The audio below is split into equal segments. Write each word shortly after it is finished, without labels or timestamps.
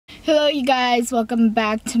Hello you guys, welcome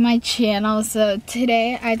back to my channel. So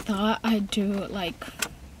today I thought I'd do like,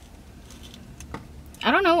 I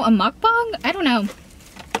don't know, a mukbang? I don't know.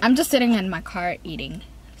 I'm just sitting in my car eating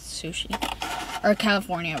sushi or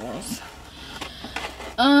California rolls.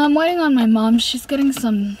 I'm waiting on my mom. She's getting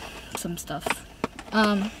some stuff.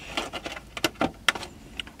 I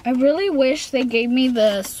really wish they gave me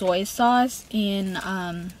the soy sauce in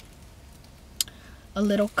a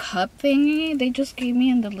little cup thingy. They just gave me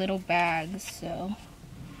in the little bags, so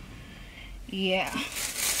yeah.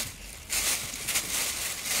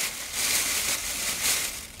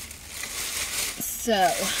 So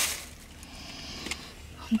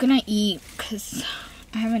I'm gonna eat because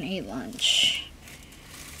I haven't ate lunch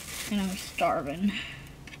and I'm starving.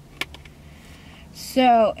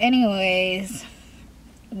 So anyways,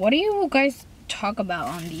 what do you guys talk about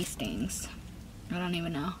on these things? I don't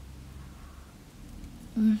even know.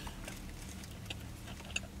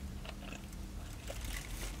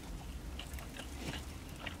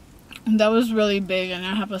 That was really big and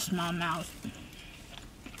I have a small mouth.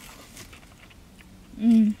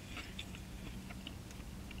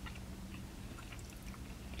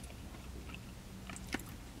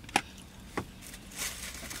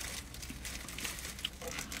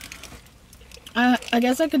 I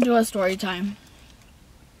guess I could do a story time.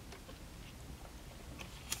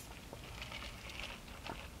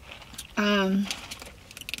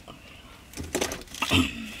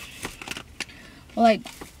 Like,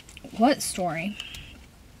 what story?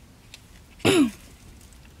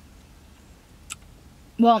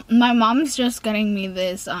 Well, my mom's just getting me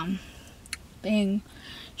this thing.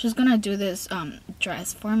 She's gonna do this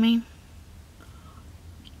dress for me,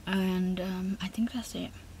 and I think that's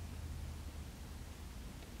it.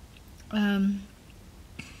 I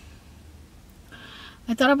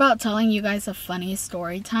thought about telling you guys a funny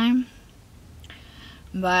story time,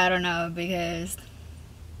 but I don't know, because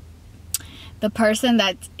the person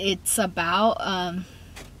that it's about,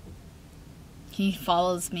 he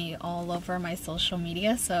follows me all over my social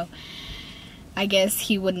media, so I guess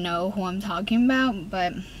he would know who I'm talking about.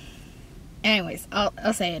 But anyways,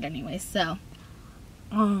 I'll say it anyways. So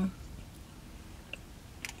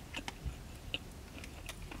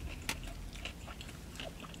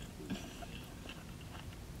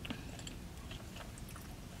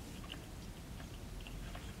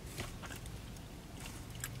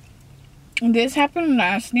this happened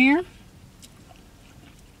last year.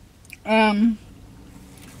 I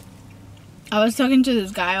was talking to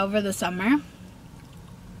this guy over the summer,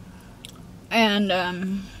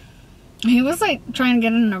 and he was like trying to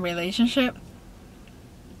get in a relationship,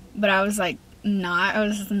 but I was like not. I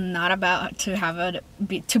was not about to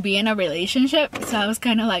be in a relationship, so I was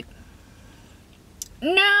kind of like,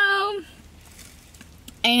 no.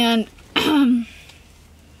 And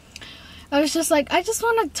I was just like, I just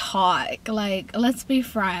want to talk, like, let's be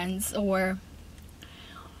friends, or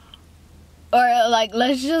like,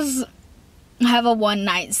 let's just have a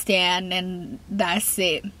one-night stand and that's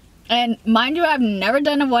it. And mind you, I've never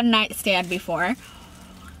done a one-night stand before.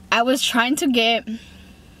 I was trying to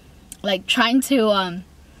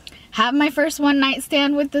have my first one-night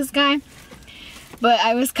stand with this guy, but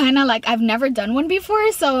I was kind of like, I've never done one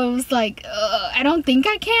before, so it was like, I don't think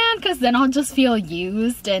I can, because then I'll just feel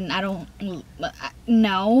used, and I don't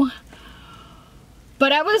know.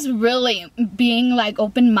 But I was really being like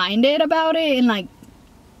open-minded about it and like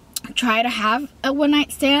try to have a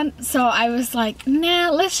one-night stand. So I was like, nah,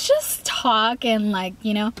 let's just talk, and like,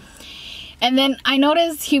 you know. And then I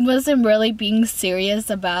noticed he wasn't really being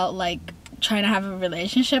serious about like trying to have a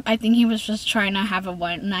relationship. I think he was just trying to have a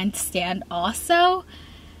one-night stand also.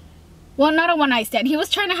 Well, not a one-night stand. He was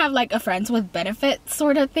trying to have like a friends with benefits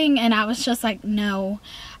sort of thing, and I was just like, no,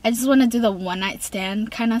 I just want to do the one-night stand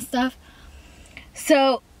kind of stuff.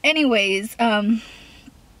 So anyways,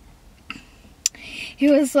 he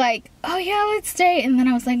was like, oh yeah, let's date. And then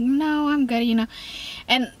I was like, no, I'm good, you know.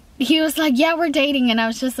 And he was like, yeah, we're dating. And I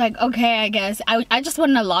was just like, okay, I guess. I just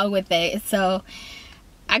went along with it, so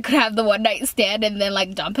I could have the one night stand and then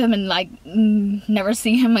like dump him and like never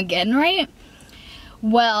see him again, right?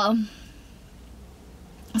 Well,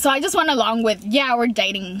 so I just went along with, yeah, we're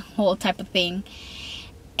dating whole type of thing.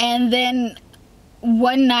 And then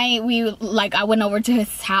one night I went over to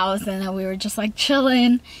his house, and then we were just like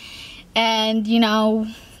chilling, and you know,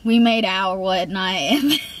 we made out or whatnot.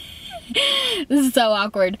 And this is so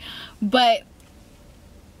awkward, but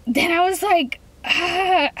then I was like,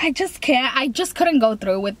 I just can't. I just couldn't go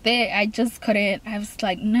through with it. I just couldn't. I was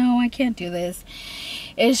like, no, I can't do this.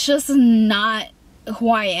 It's just not who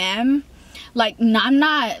I am. Like, I'm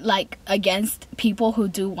not like against people who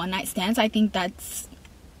do one night stands. I think that's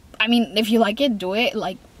I mean, if you like it, do it.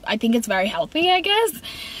 Like, I think it's very healthy, I guess.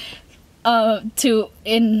 I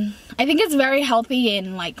think it's very healthy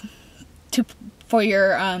in, like, for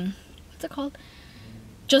your, what's it called?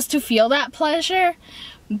 Just to feel that pleasure.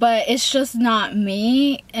 But it's just not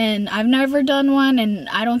me, and I've never done one, and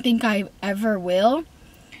I don't think I ever will.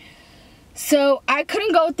 So I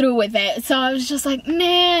couldn't go through with it. So I was just like,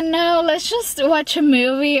 nah, no, let's just watch a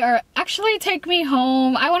movie, or actually take me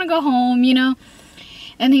home. I want to go home, you know?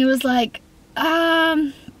 And he was like, are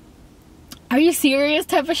you serious,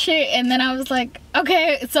 type of shit? And then I was like,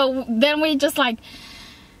 okay. So then we just like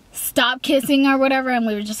stopped kissing or whatever, and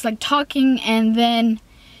we were just like talking, and then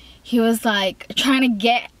he was like trying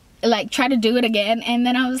to try to do it again. And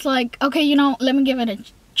then I was like, okay, you know, let me give it a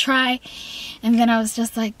try. And then I was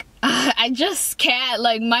just like, I just can't,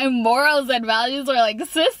 like, my morals and values were like,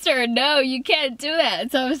 sister, no, you can't do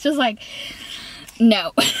that. So I was just like,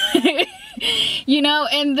 no. You know,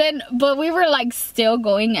 and then, but we were like still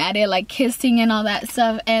going at it, like kissing and all that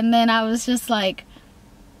stuff. And then I was just like,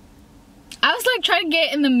 trying to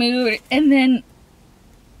get in the mood. And then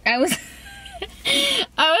I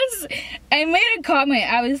made a comment.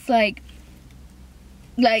 I was like,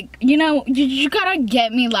 you know, you gotta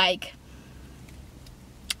get me like,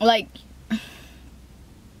 how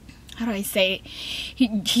do I say it?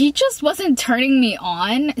 He just wasn't turning me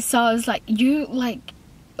on. So I was like,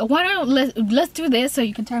 why don't let's do this so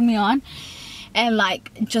you can turn me on. And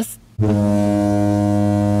like, just,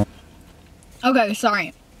 okay,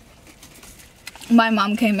 sorry. My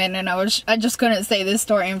mom came in and I just couldn't say this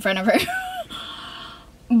story in front of her.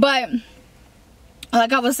 But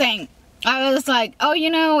like I was saying, I was like, oh, you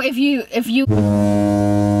know, if you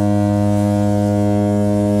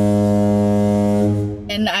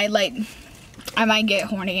and I might get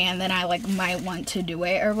horny, and then I like might want to do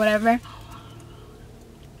it or whatever.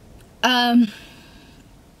 But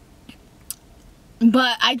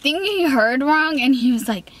I think he heard wrong, and he was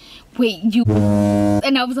like, wait, you,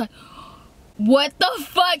 and I was like, what the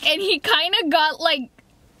fuck? And he kind of got like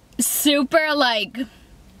super like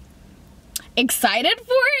excited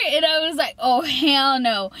for it, and I was like, oh hell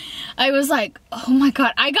no. I was like, oh my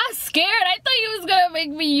god, I got scared. I thought he was gonna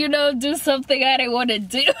make me, you know, do something I didn't want to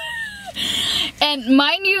do. And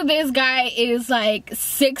mind you, this guy is like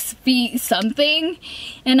 6 feet something,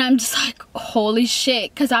 and I'm just like, holy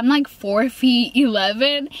shit, because I'm like 4 feet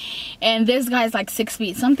 11, and this guy's like 6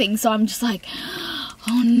 feet something. So I'm just like,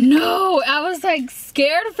 oh no. I was like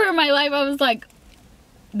scared for my life. I was like,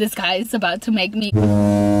 this guy is about to make me.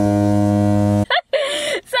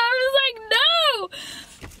 So I was like, no.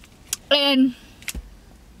 And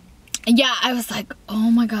yeah, I was like,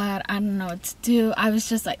 oh my god, I don't know what to do. I was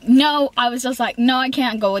just like, no. I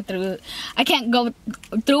can't go through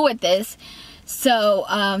with this. So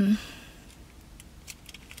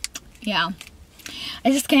yeah,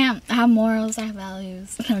 I just can't. I have morals, I have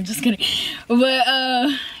values. No, I'm just kidding. But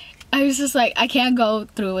I was just like, I can't go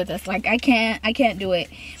through with this. Like, I can't do it.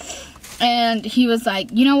 And he was like,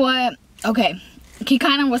 you know what, okay. He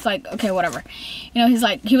kind of was like, okay, whatever, you know. He's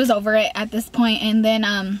like, he was over it at this point. And then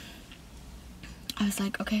I was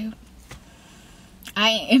like, okay,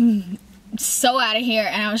 I am so out of here.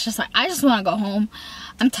 And I was just like, I just want to go home,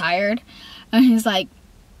 I'm tired. And he's like,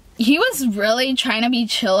 he was really trying to be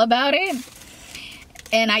chill about it,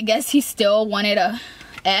 and I guess he still wanted a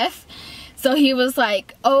F. So he was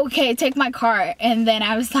like, okay, take my car. And then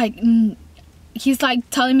I was like, he's like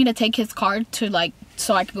telling me to take his car to like,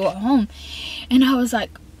 so I could go home. And I was like,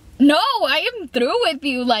 no, I am through with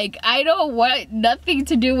you. Like, I don't want nothing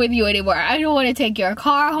to do with you anymore. I don't want to take your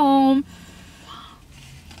car home.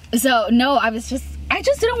 So no, I just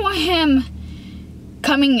didn't want him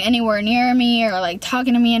coming anywhere near me or like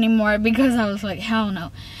talking to me anymore, because I was like, hell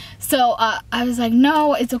no. So I was like,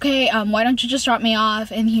 no, it's okay. Why don't you just drop me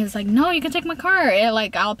off? And he was like, no, you can take my car. And,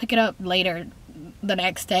 like, I'll pick it up later the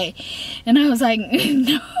next day. And I was like,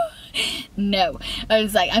 no. I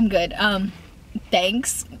was like, I'm good.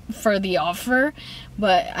 Thanks for the offer,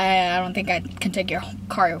 but I don't think I can take your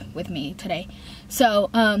car with me today. So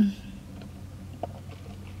I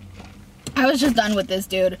was just done with this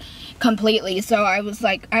dude completely. So I was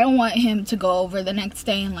like, I don't want him to go over the next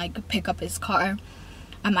day and like pick up his car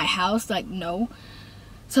at my house. Like, no.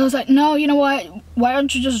 So I was like, no, you know what, why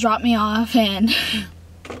don't you just drop me off, and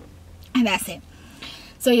that's it.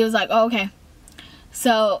 So he was like, oh, okay.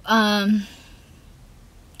 So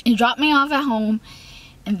he dropped me off at home,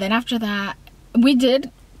 and then after that we did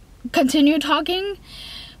continue talking,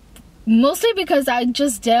 mostly because I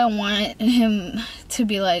just didn't want him to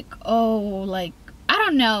be like, oh, like, I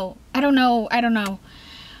don't know. I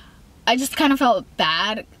just kind of felt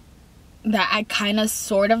bad that I kind of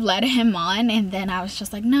sort of led him on, and then I was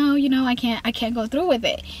just like, no, you know, I can't go through with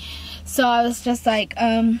it. So I was just like,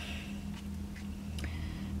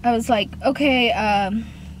 okay,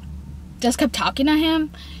 just kept talking to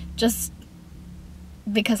him, just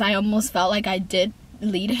because I almost felt like I did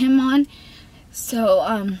lead him on.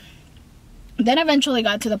 So then eventually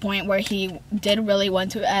got to the point where he did really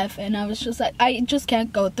want to F, and I was just like, I just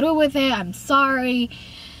can't go through with it, I'm sorry.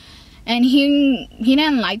 And he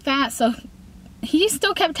didn't like that, so he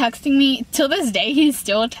still kept texting me. Till this day, he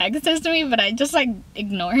still texts me, but I just like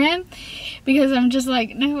ignore him because I'm just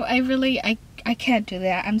like, no, I can't do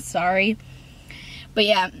that, I'm sorry. But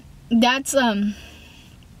yeah, that's one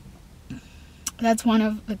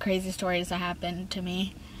of the crazy stories that happened to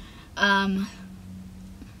me.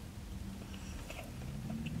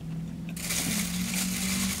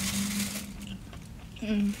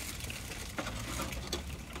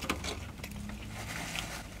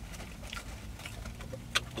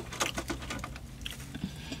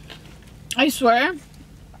 I swear,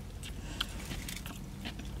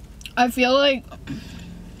 I feel like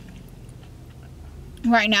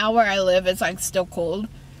right now where I live, it's like still cold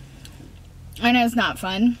and it's not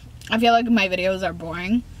fun. I feel like my videos are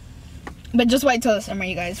boring, but just wait till the summer,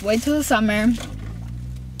 you guys. Wait till the summer.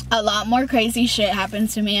 A lot more crazy shit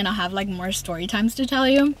happens to me, and I'll have like more story times to tell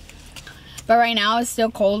you. But right now it's still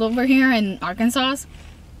cold over here in Arkansas.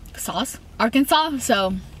 So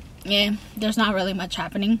yeah, there's not really much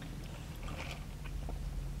happening.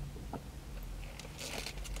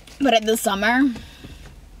 But in the summer,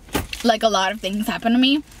 like, a lot of things happen to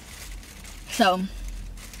me. So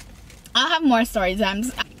I'll have more story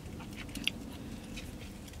times.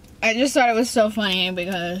 I just thought it was so funny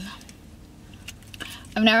because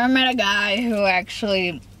I've never met a guy who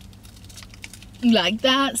actually liked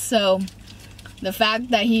that. So the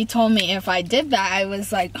fact that he told me if I did that, I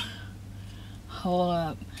was like, hold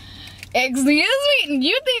up, excuse me,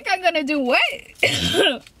 you think I'm gonna do what?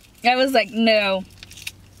 I was like, no.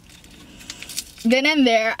 Then and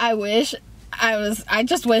there, I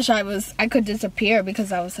just wish I could disappear,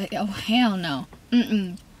 because I was like, oh hell no.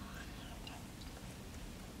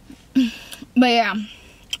 But yeah,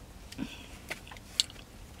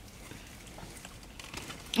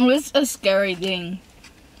 it was a scary thing.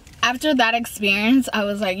 After that experience, I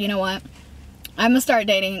was like, you know what, I'm gonna start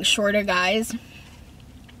dating shorter guys,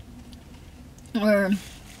 and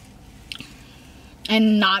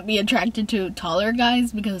not be attracted to taller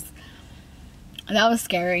guys, because that was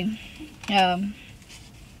scary. Yeah,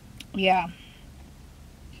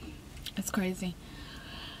 it's crazy.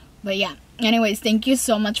 But yeah, anyways, thank you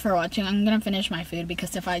so much for watching. I'm gonna finish my food,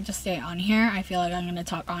 because if I just stay on here, I feel like I'm gonna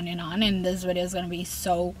talk on, and this video is gonna be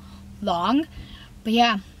so long. But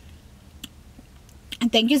yeah,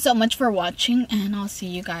 and thank you so much for watching, and I'll see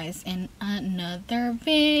you guys in another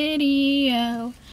video.